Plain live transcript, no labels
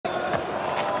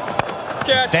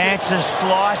Advances,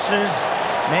 slices.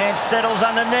 Man settles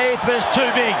underneath, but it's too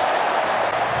big.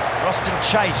 Roston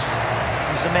Chase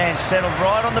is the man settled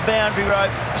right on the boundary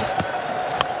rope.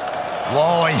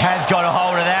 Whoa, he has got a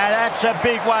hold of that. That's a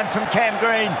big one from Cam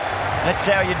Green. That's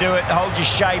how you do it. Hold your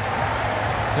shape.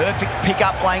 Perfect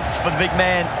pick-up length for the big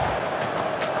man.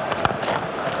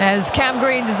 As Cam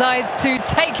Green decides to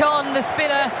take on the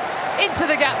spinner into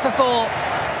the gap for 4.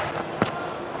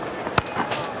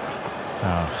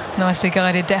 Oh. Nicely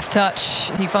guided, deft touch.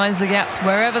 He finds the gaps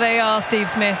wherever they are, Steve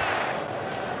Smith.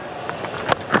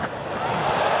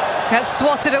 That's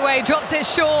swatted away, drops it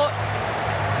short.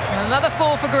 And another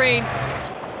 4 for Green.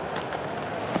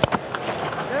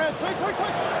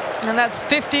 And that's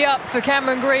 50 up for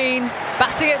Cameron Green,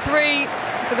 batting at 3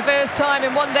 for the first time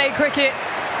in one-day cricket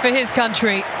for his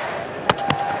country.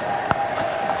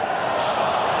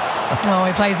 Oh,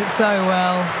 he plays it so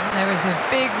well. There is a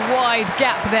big, wide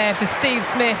gap there for Steve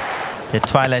Smith. The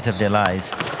twilight of their lives.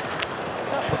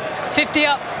 50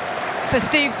 up for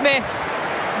Steve Smith.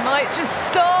 Might just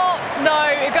stop. No,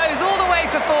 it goes all the way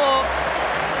for 4.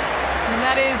 And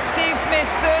that is Steve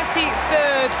Smith's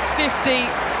 33rd 50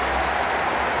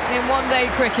 in one-day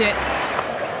cricket.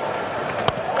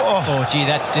 Oh, gee,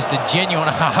 that's just a genuine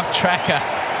half-tracker.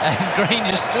 And Green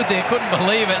just stood there, couldn't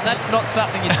believe it. And that's not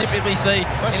something you typically see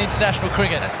in international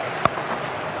cricket.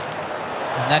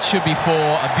 And that should be 4.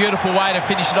 A beautiful way to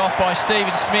finish it off by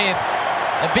Stephen Smith.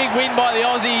 A big win by the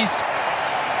Aussies.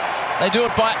 They do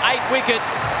it by 8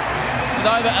 wickets with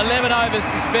over 11 overs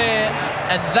to spare.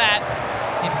 And that,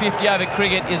 in 50-over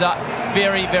cricket, is a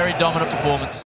very, very dominant performance.